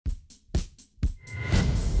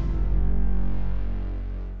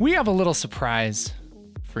we have a little surprise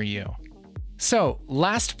for you. So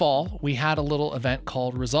last fall, we had a little event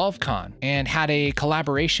called ResolveCon and had a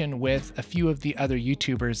collaboration with a few of the other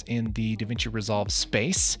YouTubers in the DaVinci Resolve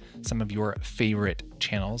space, some of your favorite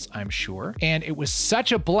channels, I'm sure. And it was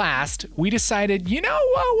such a blast, we decided, you know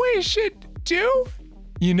what we should do?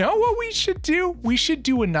 You know what we should do? We should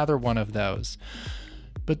do another one of those.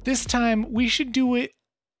 But this time, we should do it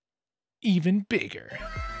even bigger.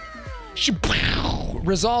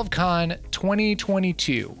 ResolveCon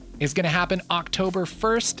 2022 is going to happen October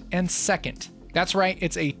 1st and 2nd. That's right,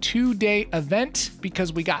 it's a 2-day event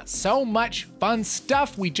because we got so much fun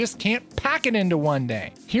stuff, we just can't pack it into one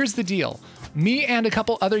day. Here's the deal. Me and a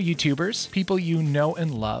couple other YouTubers, people you know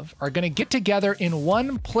and love, are going to get together in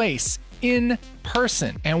one place in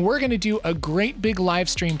person. And we're gonna do a great big live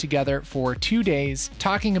stream together for 2 days,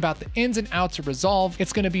 talking about the ins and outs of Resolve.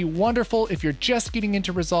 It's gonna be wonderful if you're just getting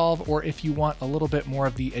into Resolve or if you want a little bit more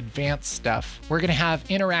of the advanced stuff. We're gonna have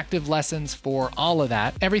interactive lessons for all of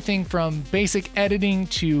that. Everything from basic editing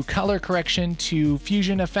to color correction to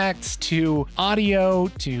fusion effects to audio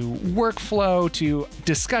to workflow to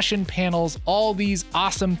discussion panels, all these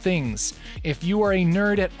awesome things. If you are a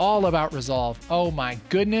nerd at all about Resolve, oh my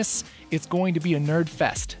goodness, it's going to be a nerd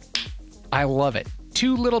fest. I love it.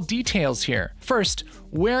 2 little details here. First,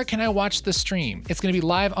 where can I watch the stream? It's gonna be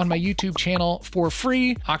live on my YouTube channel for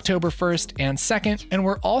free, October 1st and 2nd. And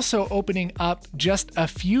we're also opening up just a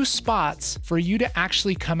few spots for you to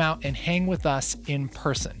actually come out and hang with us in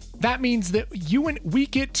person. That means that we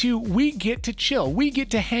get to chill. We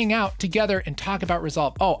get to hang out together and talk about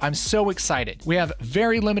Resolve. Oh, I'm so excited. We have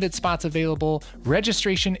very limited spots available.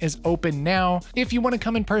 Registration is open now. If you want to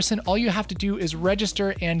come in person, all you have to do is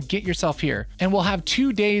register and get yourself here. And we'll have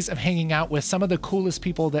 2 days of hanging out with some of the coolest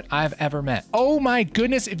people that I've ever met. Oh my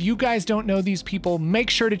goodness, if you guys don't know these people, make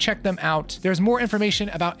sure to check them out. There's more information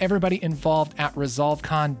about everybody involved at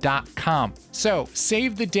ResolveCon.com. So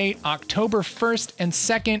save the date, October 1st and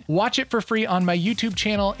 2nd. Watch it for free on my YouTube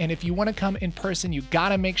channel. And if you want to come in person, you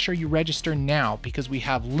gotta make sure you register now because we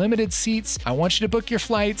have limited seats. I want you to book your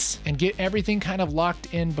flights and get everything kind of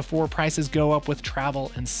locked in before prices go up with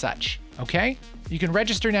travel and such. Okay? You can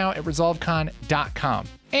register now at ResolveCon.com.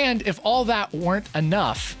 And if all that weren't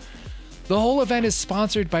enough, the whole event is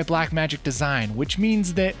sponsored by Blackmagic Design, which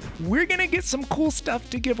means that we're gonna get some cool stuff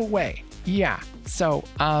to give away. Yeah, so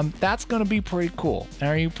that's gonna be pretty cool.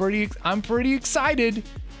 Are you pretty? I'm pretty excited.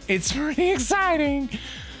 It's pretty exciting.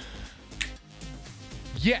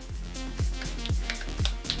 Yeah.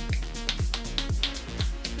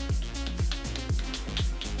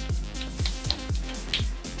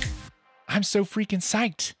 I'm so freaking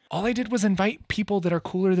psyched. All I did was invite people that are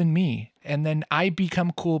cooler than me, and then I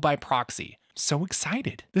become cool by proxy. So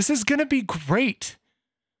excited. This is gonna be great.